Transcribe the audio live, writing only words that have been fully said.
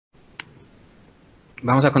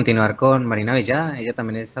Vamos a continuar con Marina Villada. Ella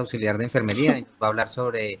también es auxiliar de enfermería y nos va a hablar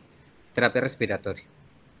sobre terapia respiratoria.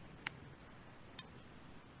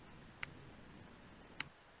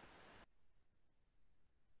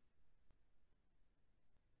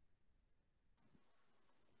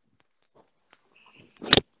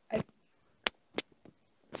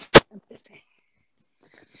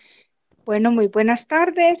 Bueno, muy buenas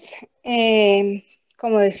tardes.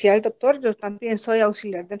 Como decía el doctor, yo también soy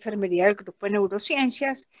auxiliar de enfermería del grupo de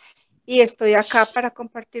neurociencias y estoy acá para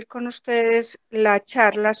compartir con ustedes la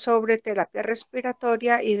charla sobre terapia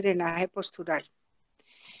respiratoria y drenaje postural.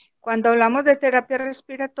 Cuando hablamos de terapia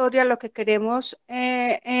respiratoria, lo que queremos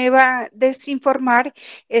desinformar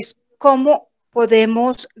es cómo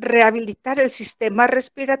podemos rehabilitar el sistema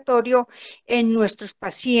respiratorio en nuestros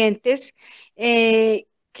pacientes que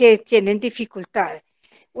tienen dificultad.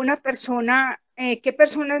 ¿Qué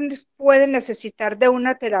personas pueden necesitar de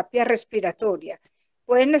una terapia respiratoria?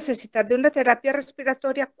 Pueden necesitar de una terapia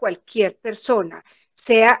respiratoria cualquier persona,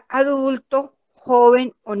 sea adulto,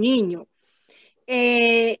 joven o niño.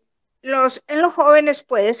 Eh, en los jóvenes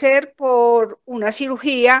puede ser por una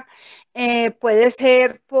cirugía, puede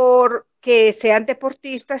ser por que sean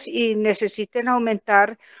deportistas y necesiten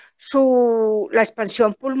aumentar la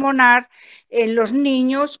expansión pulmonar. En los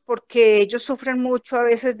niños porque ellos sufren mucho a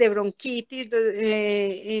veces de bronquitis,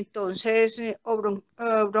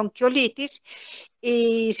 o bronquiolitis,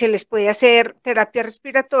 y se les puede hacer terapia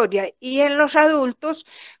respiratoria. Y en los adultos,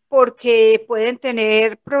 porque pueden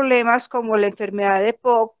tener problemas como la enfermedad de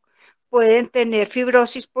POC, pueden tener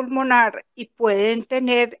fibrosis pulmonar y pueden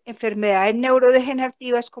tener enfermedades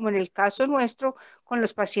neurodegenerativas, como en el caso nuestro con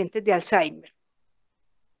los pacientes de Alzheimer.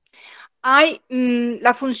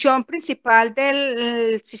 La función principal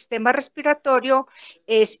del sistema respiratorio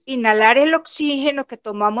es inhalar el oxígeno que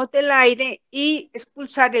tomamos del aire y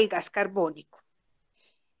expulsar el gas carbónico.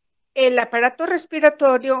 El aparato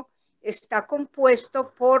respiratorio está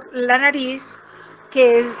compuesto por la nariz,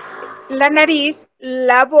 que es la nariz,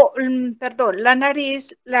 la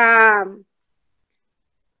nariz, la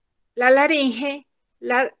laringe,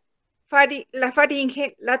 la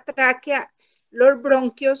faringe, la tráquea, los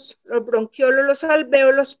bronquios, los bronquiolos, los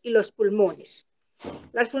alvéolos y los pulmones.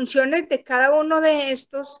 Las funciones de cada uno de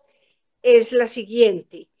estos es la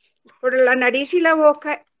siguiente. Por la nariz y la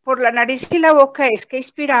boca es que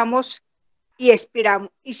inspiramos y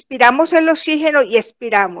inspiramos el oxígeno y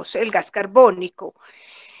expiramos el gas carbónico.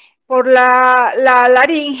 Por la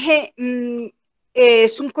laringe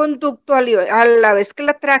es un conducto a la vez que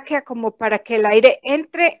la tráquea, como para que el aire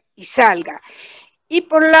entre y salga. Y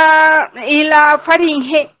la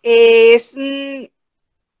faringe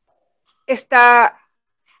está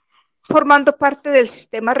formando parte del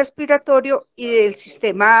sistema respiratorio y del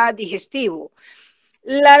sistema digestivo.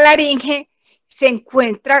 La laringe se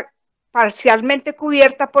encuentra parcialmente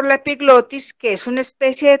cubierta por la epiglotis, que es una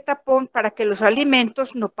especie de tapón para que los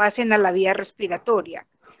alimentos no pasen a la vía respiratoria.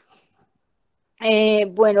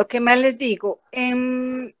 Bueno, ¿qué más les digo?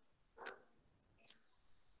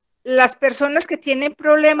 Las personas que tienen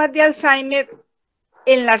problemas de Alzheimer,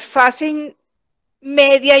 en la fase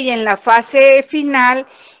media y en la fase final,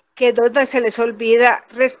 que es donde se les olvida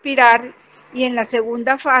respirar, y en la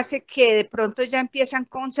segunda fase, que de pronto ya empiezan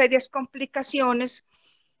con serias complicaciones,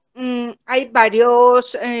 hay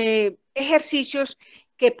varios ejercicios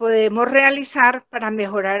que podemos realizar para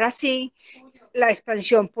mejorar así la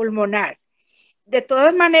expansión pulmonar. De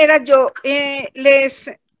todas maneras, yo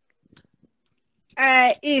les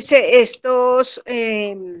hice estos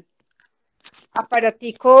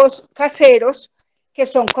aparaticos caseros que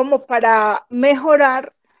son como para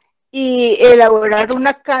mejorar y elaborar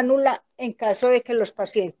una cánula en caso de que los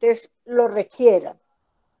pacientes lo requieran.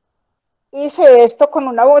 Hice esto con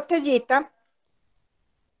una botellita.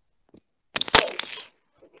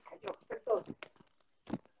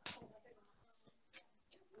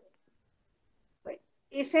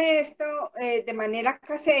 Hice esto de manera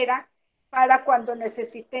casera para cuando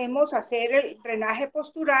necesitemos hacer el drenaje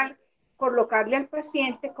postural, colocarle al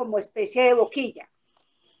paciente como especie de boquilla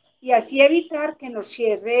y así evitar que nos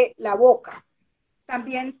cierre la boca.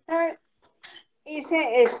 También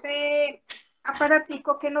hice este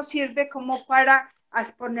aparatico que nos sirve como para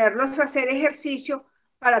ponerlos a hacer ejercicio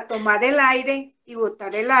para tomar el aire y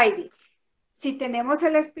botar el aire. Si tenemos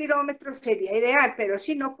el espirómetro sería ideal, pero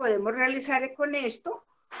si no, podemos realizar con esto,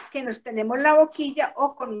 que nos tenemos la boquilla,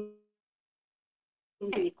 o con un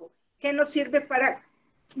médico, que nos sirve para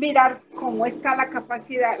mirar cómo está la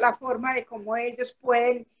capacidad, la forma de cómo ellos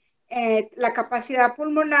pueden, la capacidad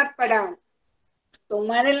pulmonar para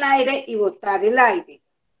tomar el aire y botar el aire.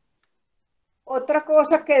 Otra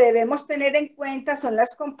cosa que debemos tener en cuenta son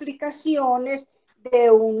las complicaciones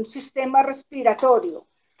de un sistema respiratorio.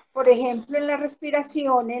 Por ejemplo, en la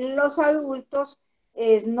respiración en los adultos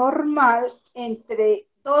es normal entre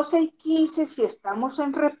 12 y 15 si estamos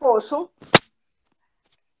en reposo,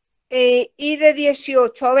 y de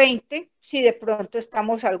 18 a 20 si de pronto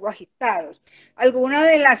estamos algo agitados. Alguna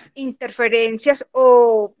de las interferencias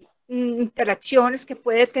o interacciones que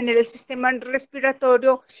puede tener el sistema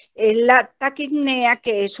respiratorio es la taquipnea,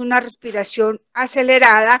 que es una respiración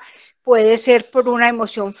acelerada, puede ser por una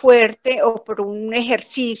emoción fuerte o por un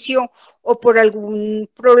ejercicio o por algún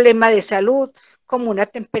problema de salud, como una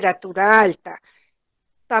temperatura alta.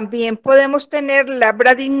 También podemos tener la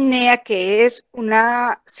bradipnea, que es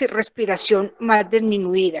una respiración más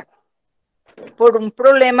disminuida por un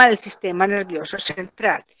problema del sistema nervioso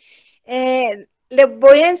central. Les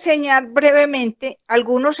voy a enseñar brevemente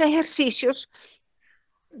algunos ejercicios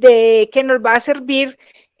que nos va a servir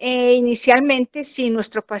inicialmente. Si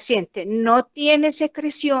nuestro paciente no tiene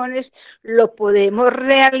secreciones, lo podemos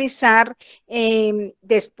realizar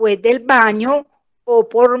después del baño o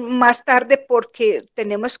por más tarde, porque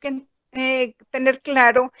tenemos que tener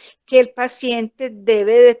claro que el paciente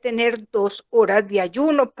debe de tener 2 horas de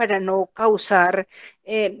ayuno para no causar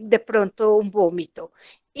de pronto un vómito.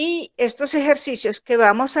 Y estos ejercicios que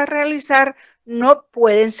vamos a realizar no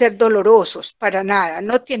pueden ser dolorosos para nada,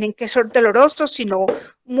 no tienen que ser dolorosos, sino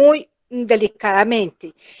muy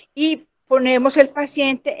delicadamente. Y ponemos el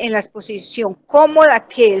paciente en la posición cómoda,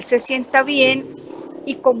 que él se sienta bien,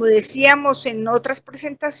 y como decíamos en otras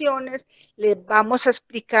presentaciones, les vamos a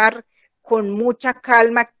explicar con mucha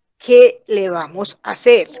calma qué le vamos a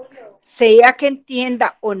hacer, sea que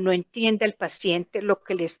entienda o no entienda el paciente lo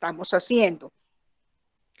que le estamos haciendo.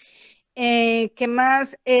 ¿Qué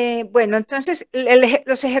más? Bueno, entonces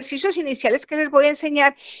los ejercicios iniciales que les voy a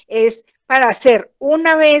enseñar es para hacer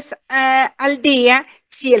una vez al día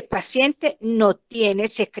si el paciente no tiene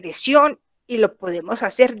secreción, y lo podemos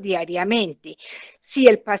hacer diariamente. Si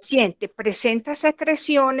el paciente presenta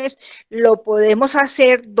secreciones, lo podemos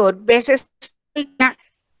hacer 2 veces al día,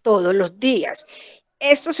 todos los días.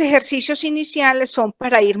 Estos ejercicios iniciales son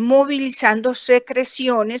para ir movilizando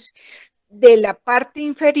secreciones de la parte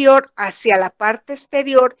inferior hacia la parte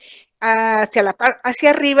exterior, hacia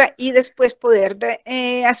arriba, y después poder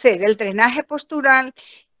hacer el drenaje postural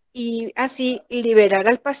y así liberar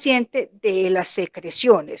al paciente de las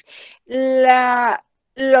secreciones.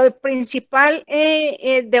 Lo principal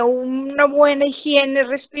de una buena higiene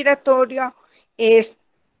respiratoria es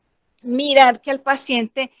mirar que al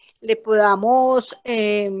paciente le podamos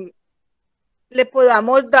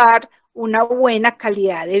dar una buena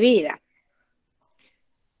calidad de vida.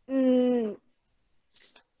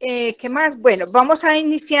 ¿Qué más? Bueno, vamos a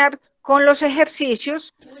iniciar con los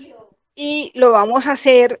ejercicios y lo vamos a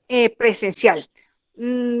hacer presencial.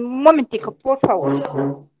 Un momentico, por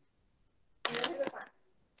favor.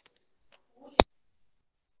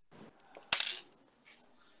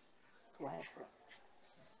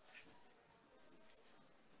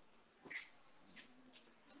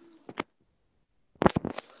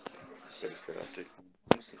 Pero espérate,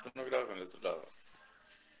 esto no graba con el otro lado.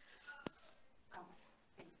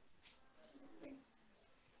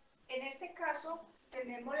 En este caso,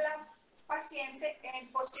 tenemos la paciente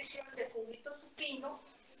en posición de cúbito supino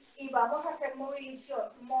y vamos a hacer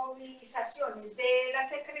movilizaciones de las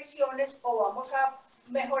secreciones, o vamos a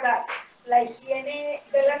mejorar la higiene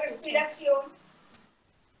de la respiración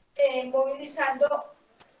movilizando,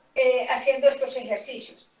 haciendo estos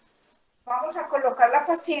ejercicios. Vamos a colocar la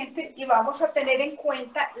paciente y vamos a tener en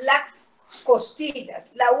cuenta las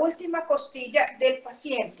costillas, la última costilla del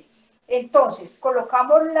paciente. Entonces,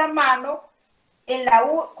 colocamos la mano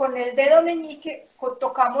con el dedo meñique,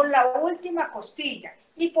 tocamos la última costilla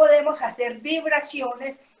y podemos hacer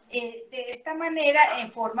vibraciones de esta manera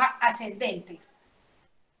en forma ascendente.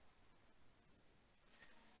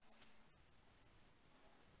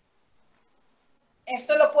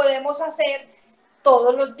 Esto lo podemos hacer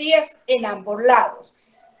todos los días en ambos lados,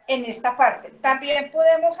 en esta parte. También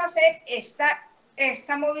podemos hacer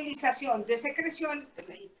esta movilización de secreción.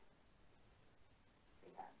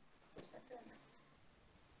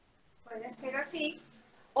 Puede ser así,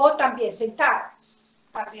 o también sentada.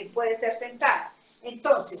 También puede ser sentada.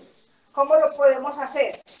 Entonces, ¿cómo lo podemos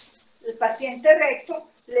hacer? El paciente recto,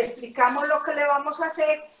 le explicamos lo que le vamos a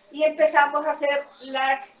hacer y empezamos a hacer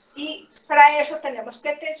y para eso tenemos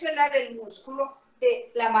que tensionar el músculo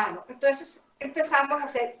de la mano. Entonces empezamos a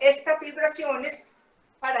hacer estas vibraciones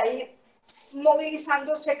para ir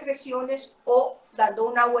movilizando secreciones o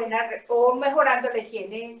dando o mejorando la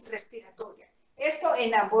higiene respiratoria. Esto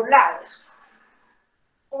en ambos lados.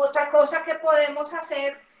 Otra cosa que podemos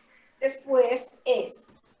hacer después es,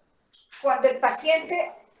 cuando el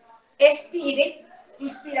paciente expire,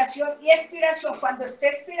 inspiración y expiración, cuando esté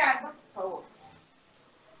expirando, por favor.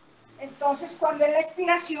 Entonces, cuando en la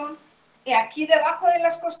expiración, aquí debajo de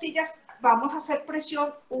las costillas, vamos a hacer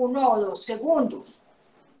presión 1 o 2 segundos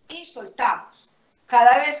y soltamos.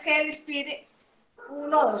 Cada vez que él expire,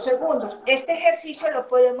 1 o 2 segundos. Este ejercicio lo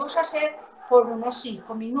podemos hacer por unos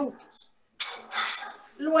 5 minutos.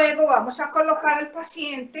 Luego vamos a colocar al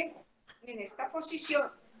paciente en esta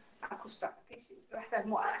posición, acostado, las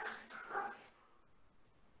almohadas.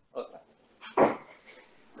 Otra.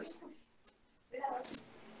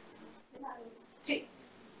 Sí.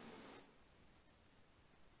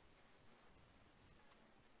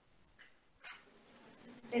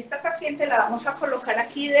 Esta paciente la vamos a colocar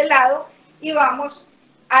aquí de lado y vamos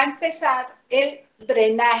a empezar el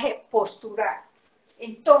drenaje postural.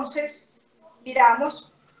 Entonces,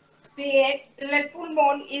 miramos bien el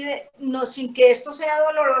pulmón y no, sin que esto sea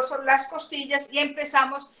doloroso, las costillas, y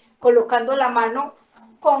empezamos colocando la mano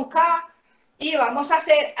cóncava y vamos a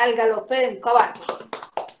hacer al galope de un caballo.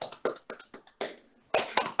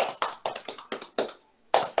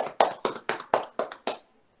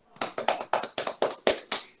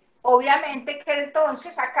 Obviamente que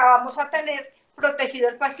entonces acá vamos a tener protegido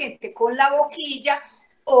al paciente con la boquilla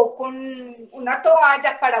o con una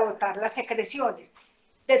toalla para botar las secreciones.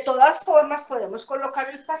 De todas formas, podemos colocar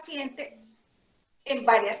al paciente en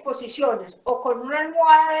varias posiciones, o con una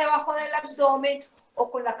almohada debajo del abdomen, o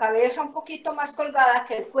con la cabeza un poquito más colgada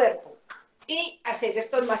que el cuerpo, y hacer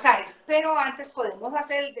estos masajes. Pero antes podemos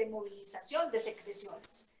hacer el de movilización de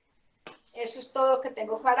secreciones. Eso es todo lo que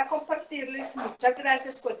tengo para compartirles. Muchas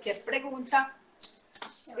gracias. Cualquier pregunta,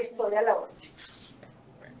 estoy a la orden.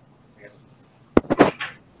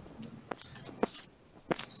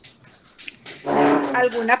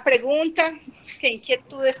 ¿Alguna pregunta? ¿Qué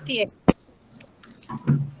inquietudes tienen?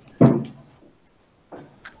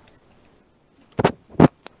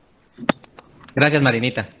 Gracias,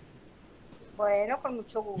 Marinita. Bueno, con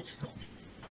mucho gusto.